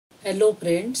Hello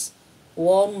friends,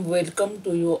 warm welcome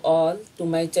to you all to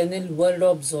my channel World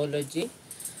of Zoology.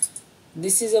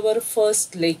 This is our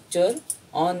first lecture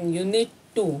on Unit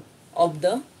 2 of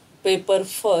the paper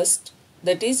first,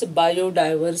 that is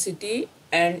biodiversity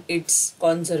and its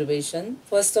conservation.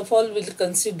 First of all, we'll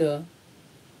consider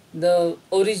the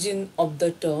origin of the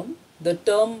term. The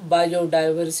term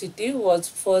biodiversity was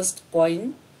first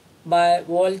coined by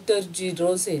Walter G.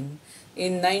 Rosen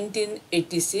in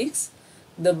 1986.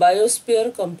 The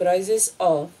biosphere comprises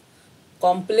of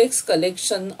complex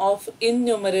collection of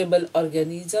innumerable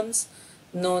organisms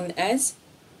known as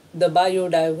the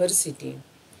biodiversity,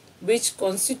 which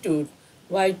constitute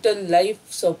vital life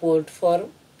support for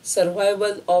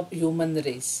survival of human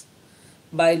race.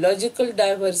 Biological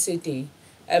diversity,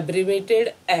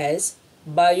 abbreviated as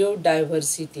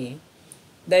biodiversity,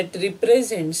 that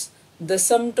represents the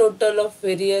sum total of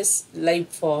various life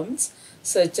forms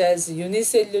such as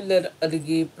unicellular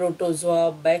algae,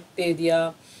 protozoa,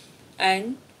 bacteria,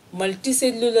 and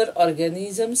multicellular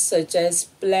organisms such as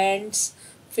plants,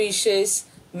 fishes,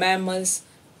 mammals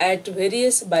at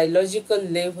various biological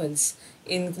levels,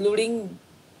 including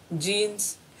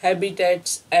genes,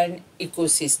 habitats, and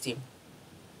ecosystem.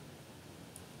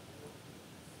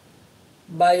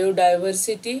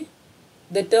 Biodiversity.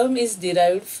 The term is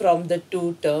derived from the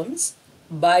two terms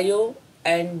bio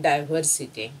and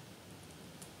diversity.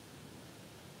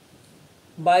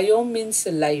 Bio means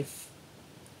life,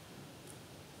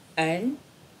 and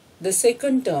the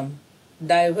second term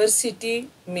diversity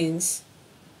means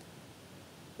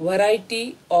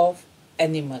variety of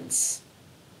animals.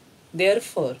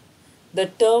 Therefore, the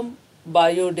term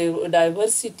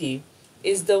biodiversity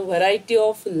is the variety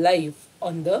of life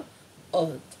on the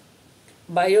earth.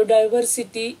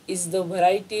 Biodiversity is the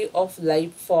variety of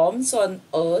life forms on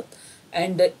earth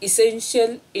and the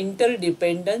essential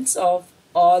interdependence of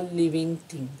all living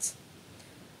things.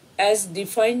 As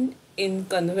defined in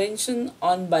Convention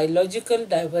on Biological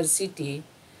Diversity,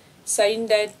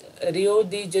 signed at Rio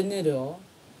de Janeiro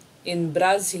in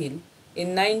Brazil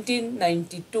in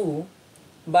 1992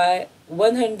 by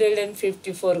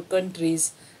 154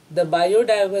 countries, the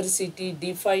biodiversity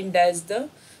defined as the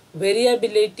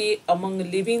variability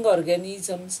among living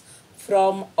organisms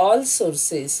from all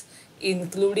sources,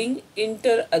 including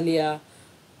inter alia,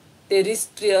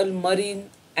 terrestrial, marine,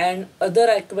 and other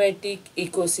aquatic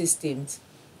ecosystems,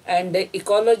 and the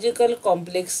ecological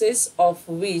complexes of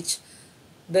which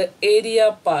the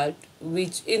area part,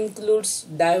 which includes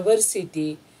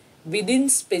diversity within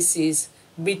species,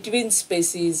 between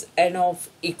species, and of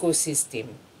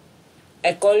ecosystem.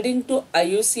 According to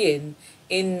IUCN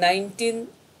in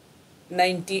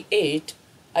 1998,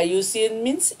 IUCN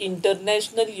means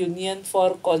International Union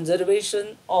for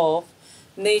Conservation of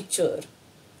Nature,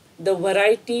 the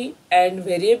variety and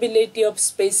variability of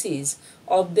species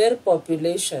of their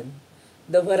population,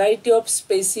 the variety of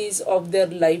species of their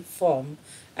life form,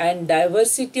 and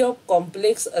diversity of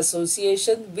complex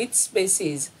association with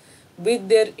species, with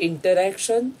their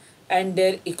interaction and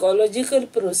their ecological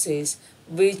process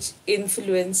which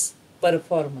influence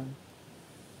performance.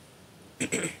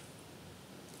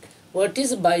 What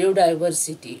is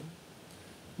biodiversity?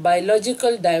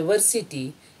 Biological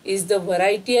diversity is the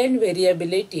variety and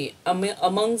variability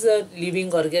among the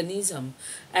living organism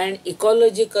and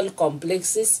ecological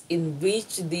complexes in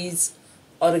which these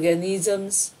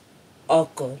organisms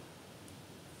occur.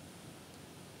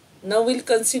 Now we'll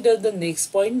consider the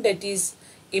next point, that is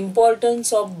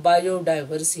importance of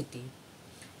biodiversity.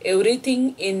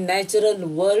 Everything in natural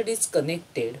world is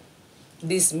connected.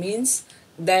 This means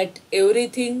that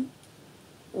everything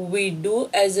we do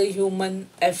as a human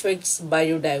affects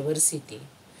biodiversity,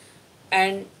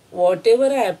 and whatever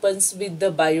happens with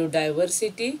the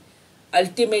biodiversity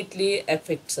ultimately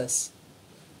affects us.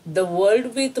 The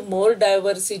world with more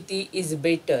diversity is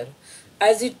better,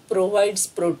 as it provides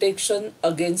protection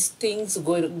against things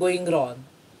going wrong.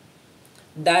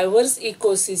 Diverse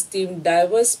ecosystem,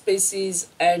 diverse species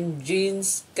and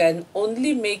genes can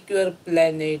only make your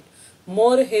planet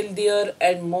more healthier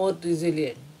and more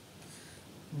resilient.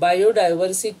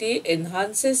 Biodiversity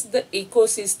enhances the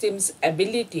ecosystem's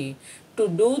ability to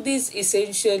do these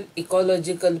essential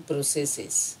ecological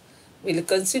processes. We'll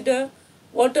consider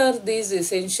what are these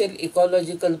essential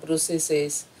ecological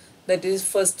processes. That is,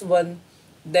 first one,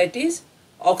 that is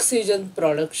oxygen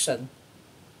production.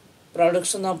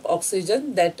 Production of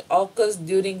oxygen that occurs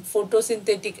during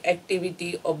photosynthetic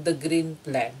activity of the green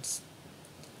plants.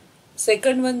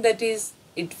 Second one, that is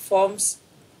it forms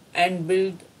and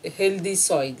build healthy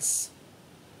soils,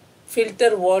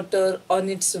 filter water on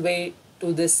its way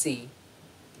to the sea,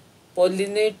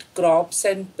 pollinate crops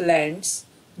and plants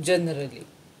generally.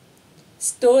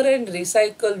 store and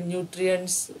recycle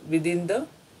nutrients within the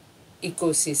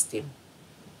ecosystem,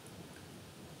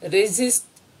 resist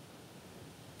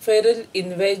feral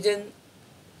invasion,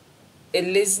 a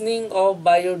lessening of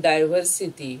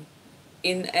biodiversity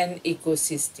in an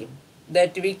ecosystem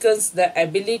that weakens the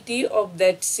ability of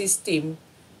that system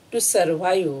to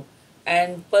survive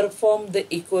and perform the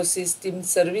ecosystem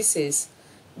services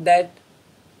that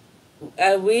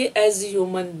we as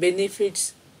human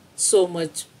benefits so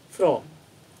much from.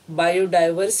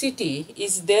 Biodiversity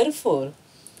is therefore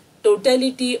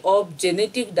totality of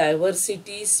genetic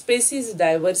diversity, species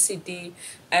diversity,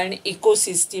 and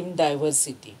ecosystem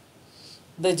diversity.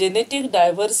 The genetic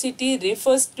diversity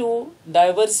refers to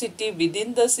diversity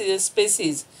within the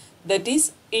species, that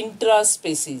is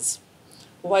intraspecies,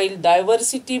 while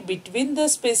diversity between the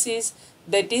species,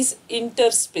 that is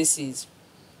interspecies,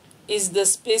 is the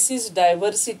species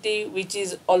diversity, which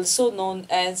is also known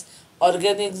as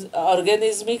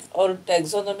organismic or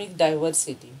taxonomic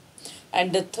diversity.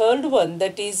 And the third one,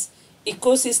 that is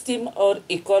ecosystem or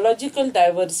ecological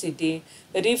diversity,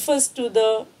 refers to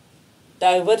the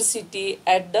diversity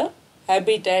at the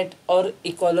habitat or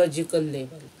ecological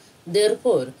level.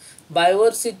 Therefore,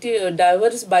 biodiversity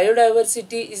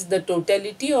is the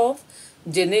totality of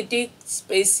genetic,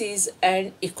 species,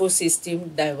 and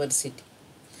ecosystem diversity.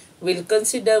 We'll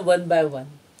consider one by one.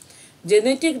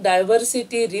 Genetic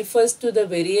diversity refers to the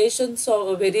variation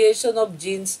of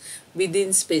genes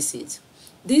within species.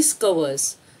 This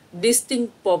covers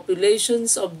distinct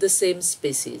populations of the same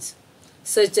species,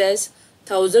 such as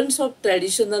thousands of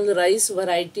traditional rice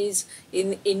varieties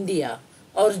in India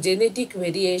or genetic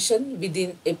variation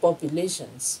within a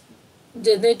populations.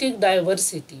 Genetic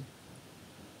diversity.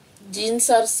 Genes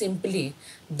are simply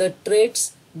the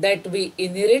traits that we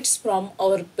inherit from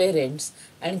our parents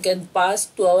and can pass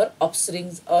to our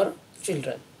offspring or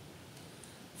children.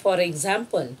 For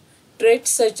example,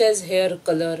 traits such as hair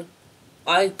color,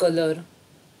 eye color,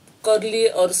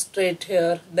 curly or straight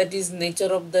hair, that is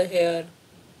nature of the hair,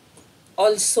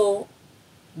 also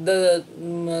the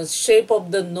shape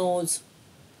of the nose,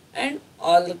 and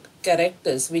all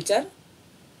characters which are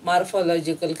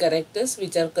morphological characters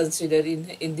which are considered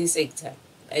in this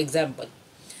example.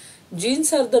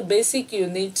 Genes are the basic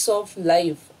units of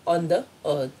life on the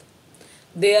earth.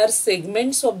 They are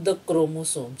segments of the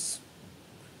chromosomes.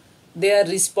 They are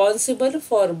responsible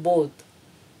for both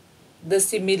the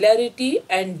similarity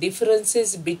and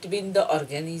differences between the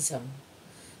organism.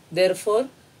 Therefore,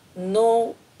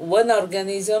 no one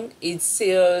organism is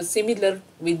similar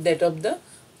with that of the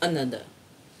another.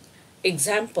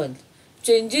 Example,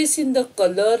 changes in the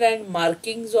color and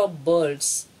markings of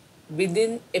birds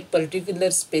within a particular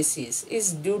species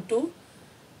is due to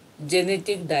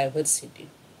genetic diversity.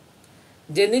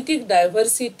 Genetic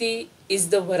diversity is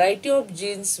the variety of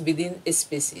genes within a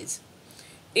species.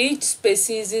 Each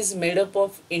species is made up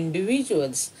of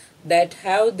individuals that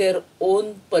have their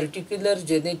own particular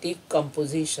genetic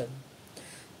composition.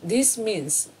 This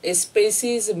means a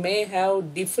species may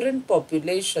have different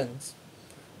populations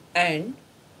and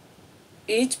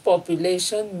each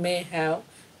population may have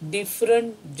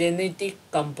different genetic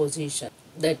composition.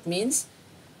 That means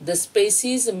the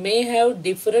species may have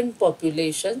different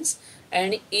populations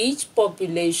and each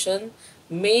population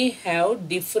may have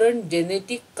different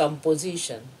genetic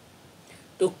composition.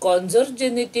 To conserve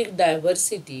genetic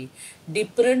diversity,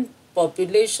 different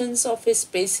populations of a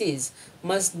species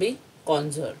must be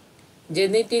conserved.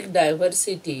 Genetic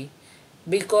diversity,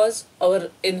 because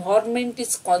our environment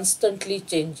is constantly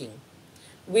changing,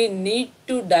 we need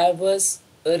to diverse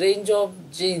a range of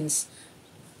genes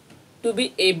to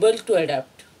be able to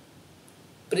adapt.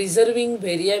 Preserving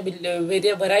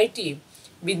variety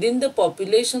within the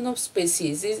population of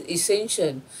species is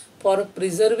essential for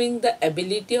preserving the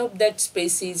ability of that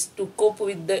species to cope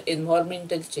with the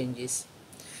environmental changes.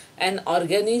 An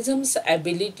organism's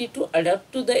ability to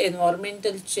adapt to the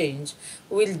environmental change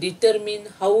will determine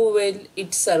how well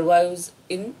it survives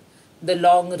in the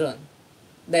long run.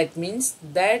 That means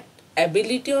that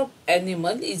ability of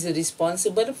animal is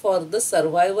responsible for the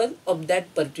survival of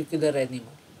that particular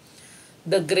animal.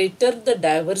 The greater the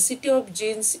diversity of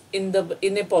genes in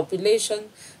a population,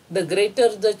 the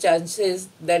greater the chances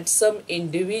that some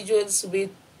individuals with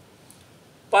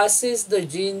passes the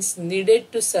genes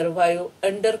needed to survive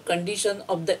under condition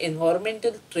of the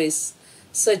environmental stress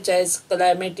such as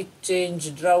climatic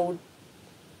change, drought,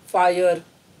 fire,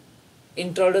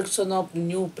 introduction of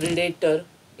new predator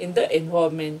in the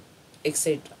environment,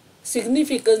 etc.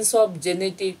 Significance of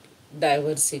genetic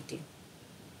diversity.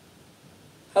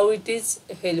 How it is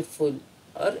helpful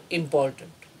or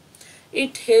important.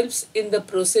 It helps in the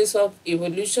process of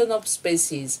evolution of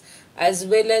species as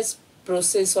well as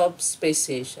process of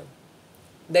speciation,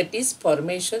 that is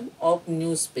formation of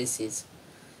new species.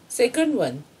 Second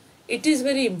one, it is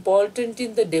very important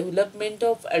in the development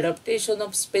of adaptation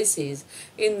of species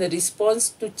in response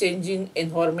to changing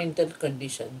environmental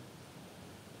condition.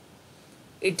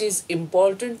 It is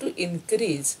important to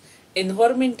increase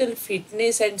environmental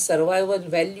fitness and survival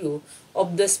value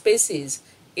of the species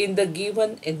in the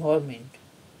given environment.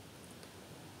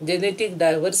 Genetic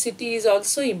diversity is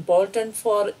also important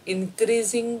for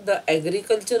increasing the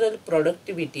agricultural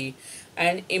productivity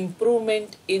and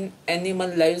improvement in animal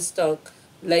livestock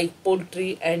like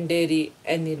poultry and dairy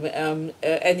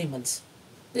animals.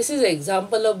 This is an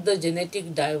example of the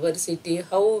genetic diversity,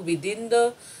 how within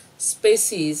the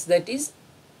species, that is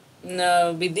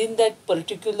within that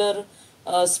particular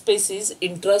species,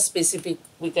 intraspecific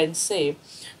we can say,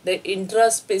 the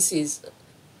intraspecies,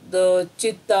 the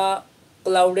cheetah,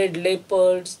 clouded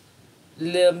leopards,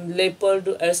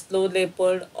 leopard, snow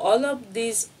leopard, all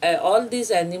these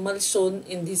animals shown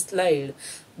in this slide,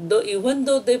 though even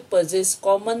though they possess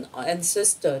common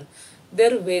ancestor,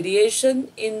 their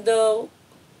variation in the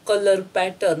color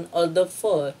pattern or the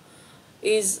fur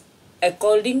is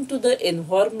according to the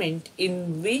environment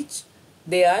in which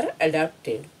they are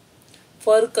adapted.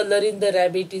 Fur color in the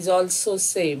rabbit is also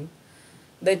same.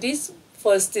 That is,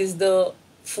 first is the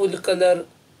full color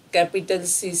capital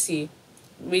CC,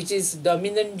 which is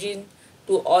dominant gene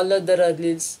to all other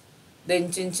alleles.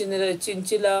 Then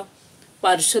chinchilla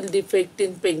partial defect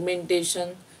in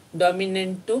pigmentation,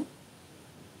 dominant to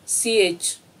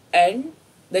CH, and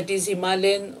that is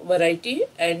Himalayan variety,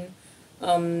 and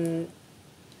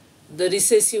the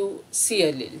recessive C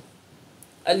allele,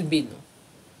 albino.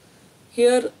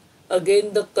 Here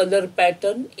again the color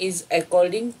pattern is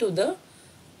according to the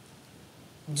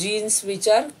genes which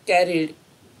are carried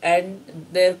and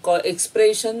their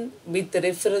expression with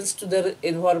reference to their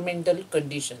environmental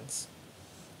conditions.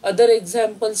 Other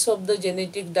examples of the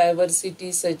genetic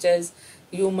diversity such as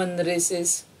human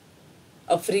races,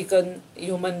 African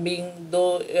human being,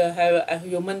 though a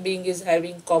human being is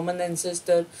having common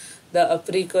ancestor, the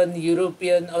African,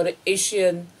 European or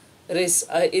Asian race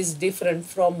is different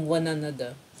from one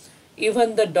another.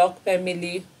 Even the dog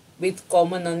family with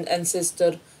common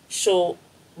ancestor show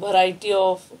variety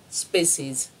of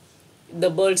species. The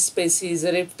bird species,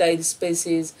 reptile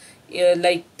species,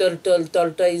 like turtle,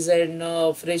 tortoise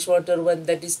and freshwater one,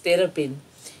 that is terrapin.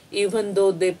 Even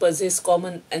though they possess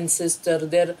common ancestor,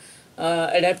 their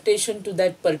adaptation to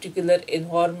that particular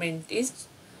environment is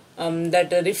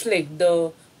that reflect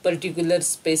the particular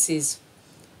species.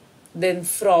 Then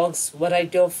frogs,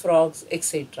 variety of frogs,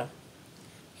 etc.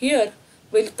 Here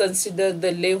we'll consider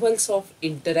the levels of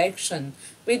interaction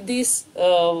with this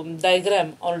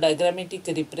diagram or diagrammatic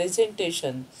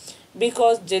representation,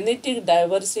 because genetic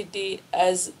diversity,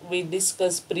 as we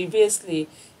discussed previously,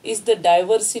 is the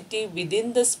diversity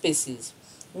within the species,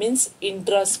 means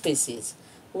intraspecies,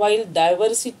 while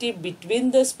diversity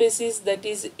between the species, that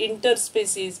is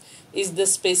interspecies, is the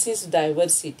species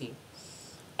diversity.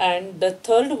 And the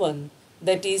third one,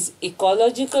 that is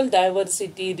ecological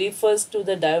diversity, refers to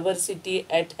the diversity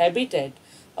at habitat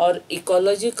or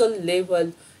ecological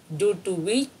level due to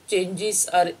which changes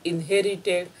are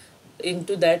inherited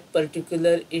into that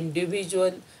particular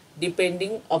individual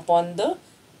depending upon the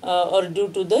or due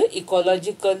to the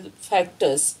ecological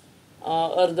factors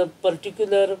or the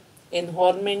particular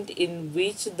environment in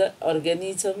which the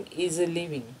organism is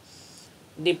living.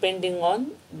 Depending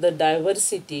on the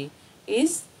diversity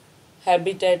is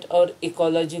habitat or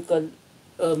ecological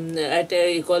at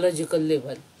a ecological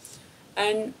level.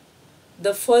 And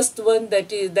the first one,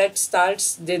 that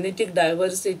starts, genetic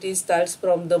diversity starts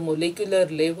from the molecular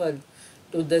level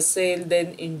to the cell,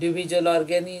 then individual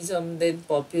organism, then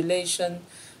population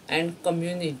and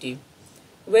community.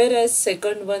 Whereas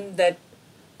second one, that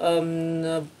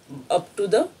up to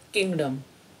the kingdom.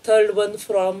 Third one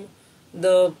from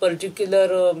the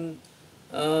particular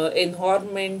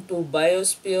environment to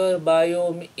biosphere,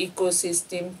 biome,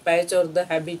 ecosystem, patch or the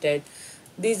habitat.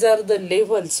 These are the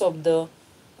levels of the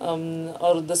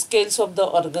or the scales of the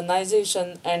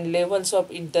organization and levels of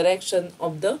interaction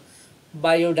of the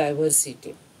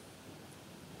biodiversity.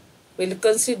 We'll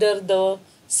consider the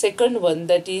second one,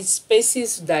 that is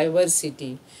species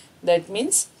diversity. That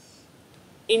means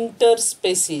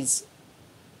interspecies.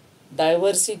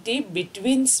 Diversity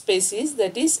between species,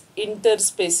 that is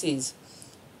interspecies.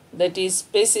 That is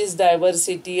species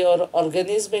diversity or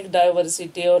organismic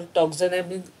diversity or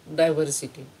taxonomic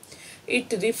diversity.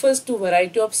 It refers to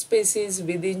variety of species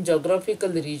within geographical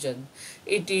region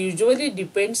It usually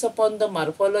depends upon the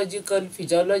morphological,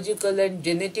 physiological and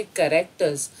genetic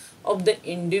characters of the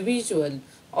individual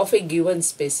of a given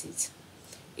species.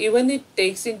 Even it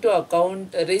takes into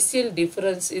account a racial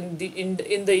difference in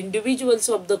the individuals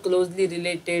of the closely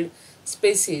related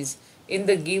species in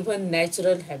the given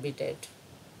natural habitat.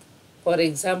 For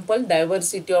example,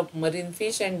 diversity of marine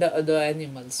fish and other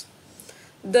animals.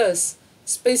 Thus,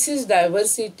 species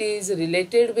diversity is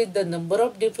related with the number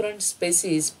of different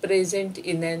species present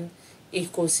in an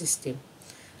ecosystem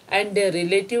and their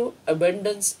relative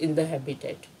abundance in the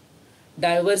habitat.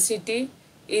 Diversity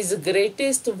is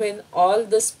greatest when all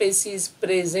the species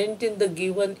present in the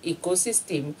given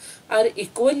ecosystem are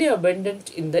equally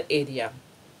abundant in the area.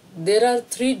 There are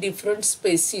three different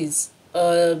species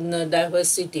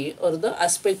diversity or the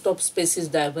aspect of species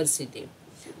diversity.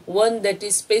 One, that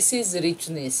is species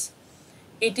richness.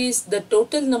 It is the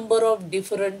total number of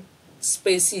different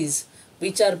species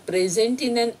which are present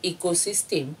in an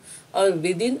ecosystem or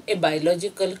within a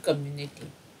biological community.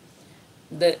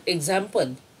 The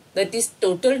example, that is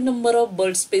total number of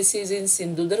bird species in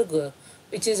Sindhudurga,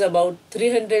 which is about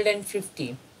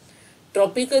 350.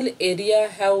 Tropical area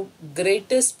have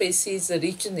greater species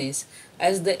richness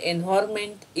as the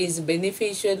environment is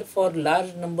beneficial for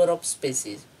large number of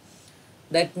species.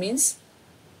 That means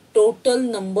total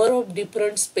number of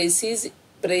different species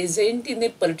present in a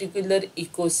particular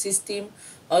ecosystem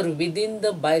or within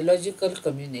the biological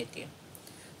community.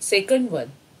 Second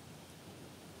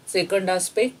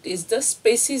aspect is the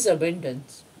species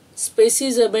abundance.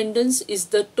 Species abundance is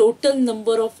the total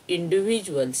number of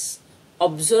individuals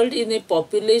observed in a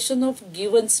population of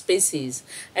given species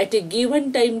at a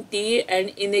given time t and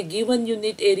in a given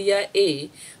unit area A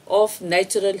of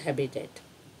natural habitat.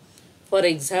 For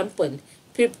example,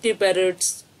 50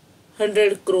 parrots,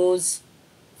 100 crows,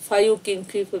 5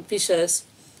 kingfishers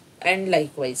and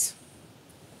likewise.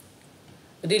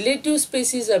 Relative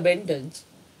species abundance,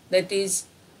 that is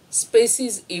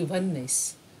species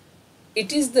evenness.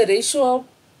 It is the ratio of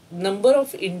number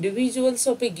of individuals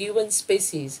of a given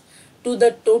species to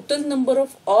the total number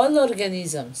of all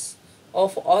organisms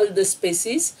of all the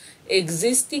species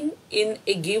existing in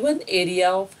a given area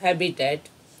of habitat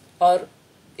or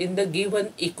in the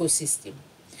given ecosystem.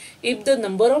 If the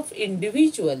number of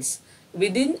individuals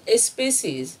within a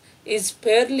species is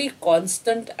fairly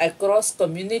constant across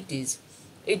communities,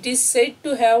 it is said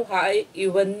to have high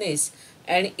evenness,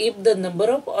 and if the number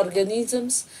of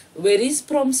organisms varies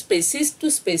from species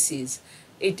to species,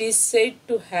 it is said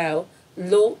to have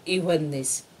low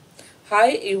evenness.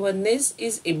 High evenness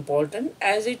is important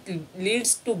as it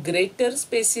leads to greater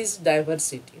species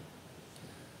diversity.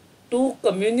 Two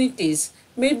communities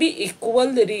may be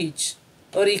equally rich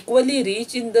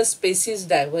in the species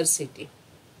diversity,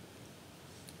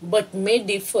 but may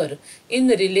differ in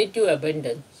relative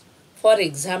abundance. For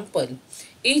example,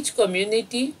 each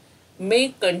community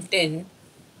may contain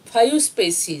 5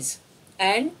 species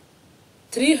and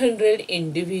 300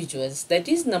 individuals, that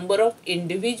is number of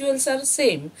individuals are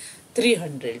same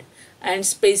 300 and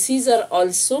species are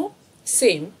also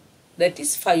same, that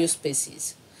is 5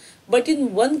 species. But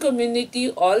in one community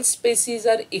all species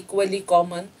are equally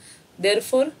common,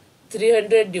 therefore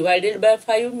 300 divided by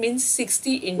 5 means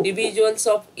 60 individuals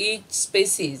of each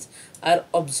species are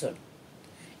observed.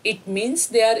 It means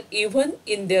they are even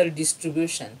in their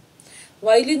distribution.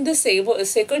 While in the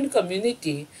second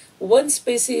community, one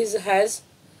species has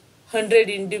 100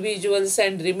 individuals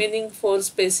and remaining 4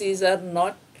 species are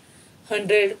not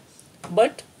 100,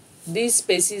 but these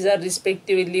species are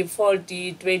respectively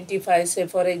 40, 25, say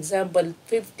for example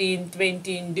 15,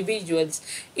 20 individuals.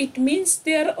 It means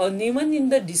they are uneven in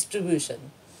the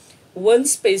distribution. One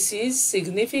species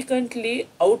significantly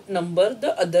outnumber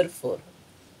the other 4.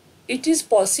 It is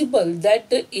possible that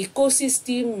the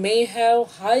ecosystem may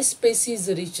have high species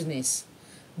richness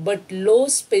but low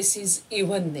species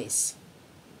evenness.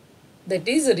 That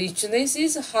is, richness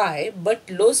is high but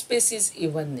low species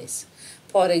evenness.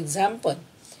 For example,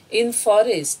 in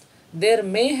forest there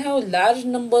may have large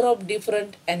number of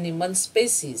different animal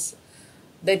species,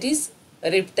 that is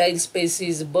reptile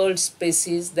species, bird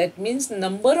species. That means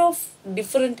number of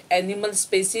different animal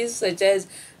species such as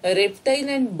reptile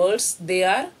and birds, they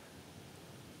are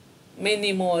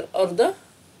many more, or the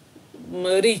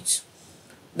rich,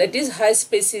 that is high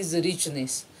species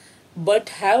richness, but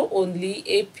have only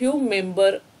a few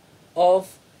member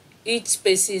of each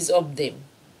species of them,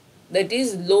 that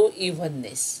is low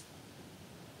evenness.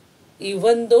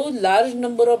 Even though large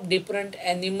number of different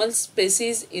animal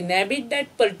species inhabit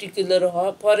that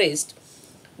particular forest,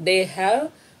 they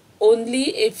have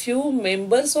only a few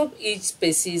members of each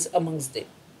species amongst them.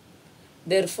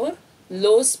 Therefore,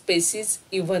 low species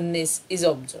evenness is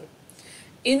observed.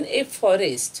 In a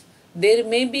forest, there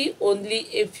may be only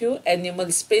a few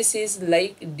animal species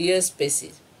like deer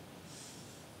species,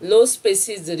 low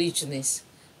species richness,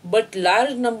 but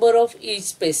large number of each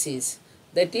species,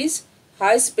 that is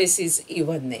high species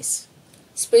evenness.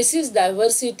 Species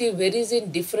diversity varies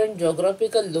in different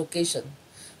geographical locations,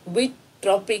 with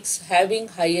tropics having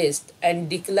highest and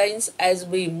declines as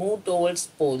we move towards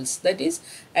poles, that is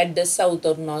at the south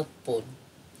or north pole.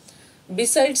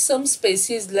 Besides, some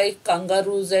species like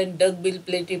kangaroos and duck-billed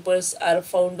platypus are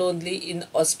found only in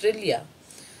Australia,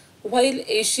 while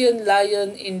Asian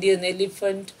lion, Indian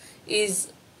elephant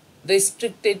is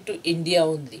restricted to India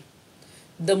only.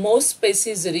 The most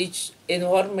species-rich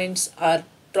environments are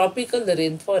tropical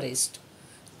rainforest,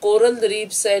 coral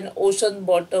reefs and ocean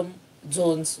bottom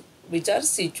zones which are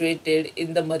situated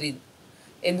in the marine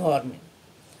environment.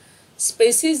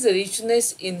 Species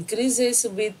richness increases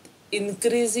with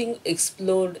increasing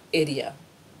explored area.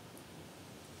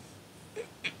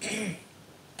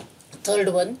 Third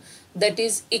one, that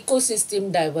is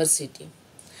ecosystem diversity.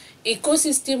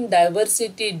 Ecosystem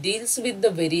diversity deals with the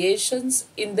variations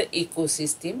in the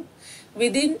ecosystem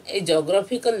within a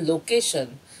geographical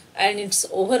location and its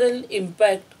overall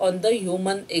impact on the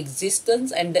human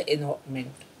existence and the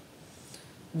environment.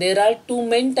 There are two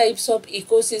main types of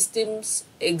ecosystems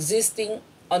existing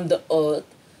on the earth,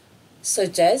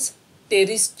 such as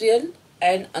terrestrial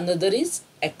and another is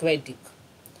aquatic.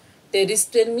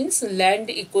 Terrestrial means land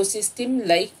ecosystem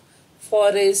like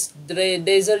forest,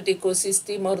 desert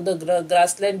ecosystem or the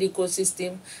grassland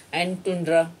ecosystem and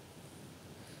tundra.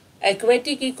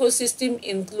 Aquatic ecosystem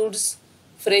includes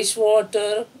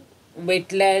freshwater,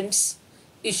 wetlands,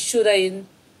 estuarine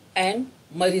and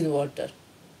marine water.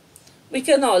 We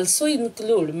can also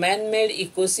include man-made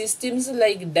ecosystems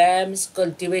like dams,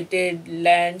 cultivated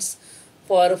lands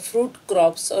for fruit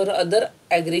crops or other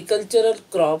agricultural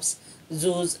crops,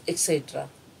 zoos, etc.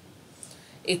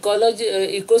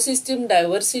 Ecosystem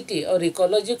diversity or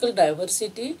ecological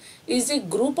diversity is a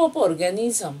group of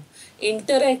organisms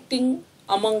interacting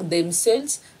among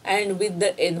themselves and with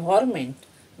the environment,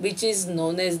 which is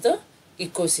known as the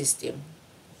ecosystem.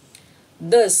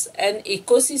 Thus, an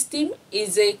ecosystem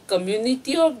is a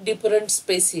community of different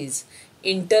species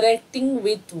interacting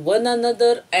with one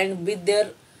another and with their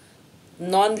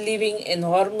non-living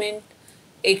environment,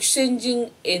 exchanging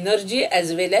energy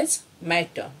as well as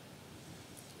matter.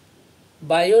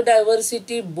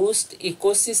 Biodiversity boosts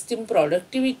ecosystem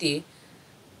productivity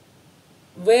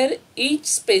where each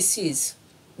species,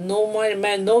 no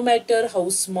matter how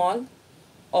small,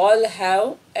 all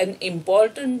have an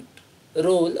important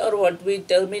role or what we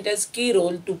term it as key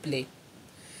role to play.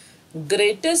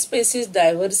 Greater species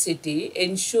diversity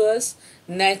ensures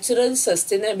natural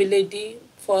sustainability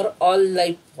for all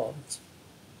life forms.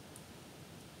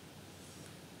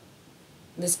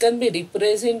 This can be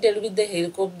represented with the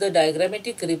help of the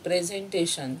diagrammatic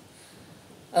representation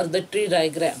or the tree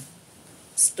diagram.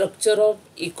 Structure of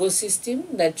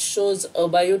ecosystem that shows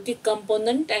abiotic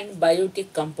component and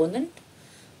biotic component.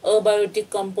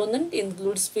 Abiotic component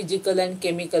includes physical and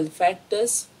chemical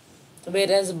factors,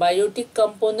 whereas biotic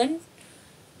component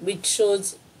which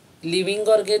shows living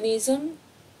organism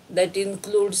that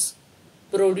includes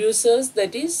producers,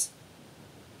 that is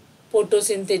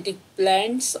photosynthetic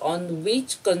plants on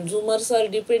which consumers are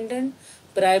dependent,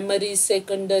 primary,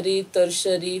 secondary,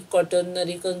 tertiary,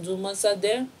 quaternary consumers are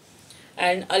there,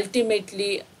 and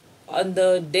ultimately on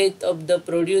the death of the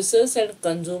producers and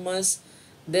consumers,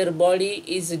 their body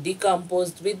is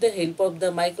decomposed with the help of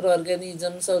the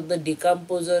microorganisms of the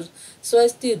decomposer so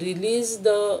as to release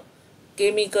the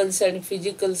chemicals and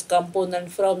physical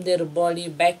component from their body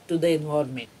back to the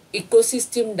environment.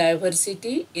 Ecosystem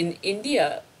diversity in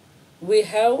India, we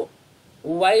have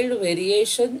wide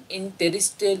variation in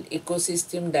terrestrial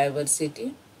ecosystem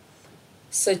diversity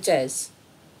such as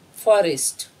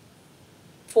forest.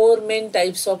 Four main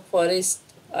types of forest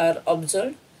are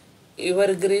observed: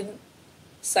 evergreen,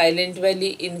 silent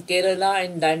valley in Kerala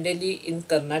and Dandeli in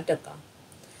Karnataka.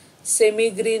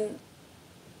 Semi-green,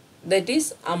 that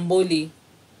is Amboli,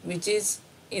 which is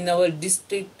in our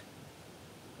district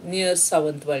near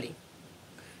Savantwadi.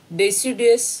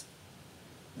 Deciduous,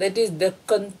 that is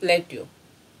Deccan Plateau.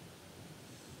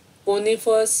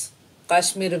 Conifers,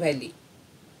 Kashmir Valley.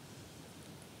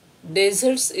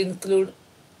 Deserts include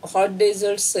hot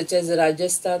deserts such as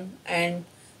Rajasthan and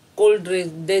cold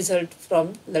desert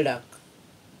from Ladakh.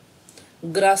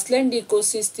 Grassland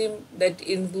ecosystem that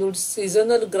includes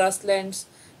seasonal grasslands,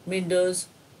 meadows,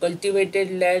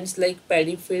 cultivated lands like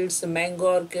paddy fields, mango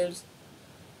orchards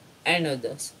and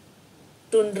others.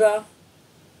 Tundra,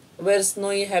 where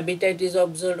snowy habitat is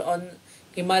observed on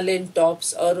Himalayan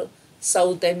tops or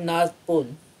South and North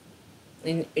Pole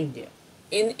in India.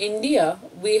 In India,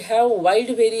 we have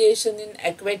wide variation in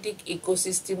aquatic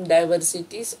ecosystem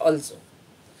diversities also,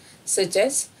 such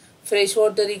as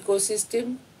freshwater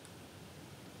ecosystem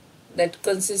that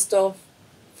consists of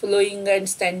flowing and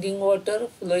standing water.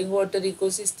 Flowing water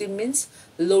ecosystem means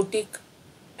lotic,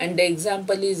 and the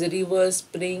example is rivers,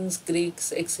 springs,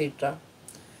 creeks, etc.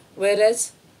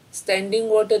 Whereas standing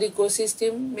water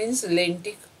ecosystem means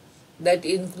lentic, that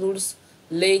includes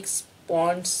lakes,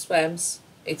 ponds, swamps,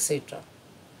 etc.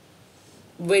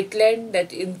 Wetland,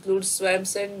 that includes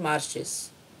swamps and marshes.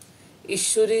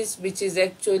 Estuaries, which is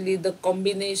actually the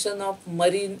combination of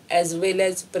marine as well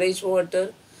as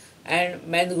freshwater and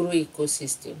mangrove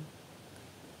ecosystem.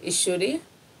 Estuary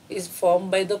is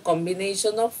formed by the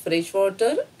combination of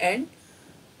freshwater and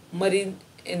marine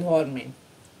environment.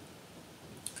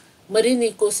 Marine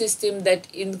ecosystem, that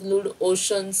include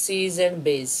oceans, seas and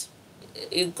bays.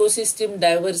 Ecosystem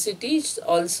diversity is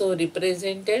also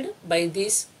represented by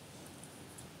this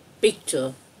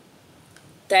picture.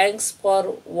 Thanks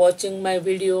for watching my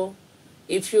video.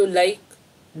 If you like,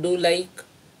 do like,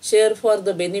 share for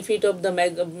the benefit of the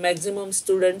maximum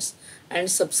students,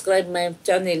 and subscribe my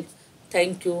channel.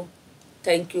 Thank you.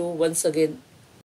 Thank you once again.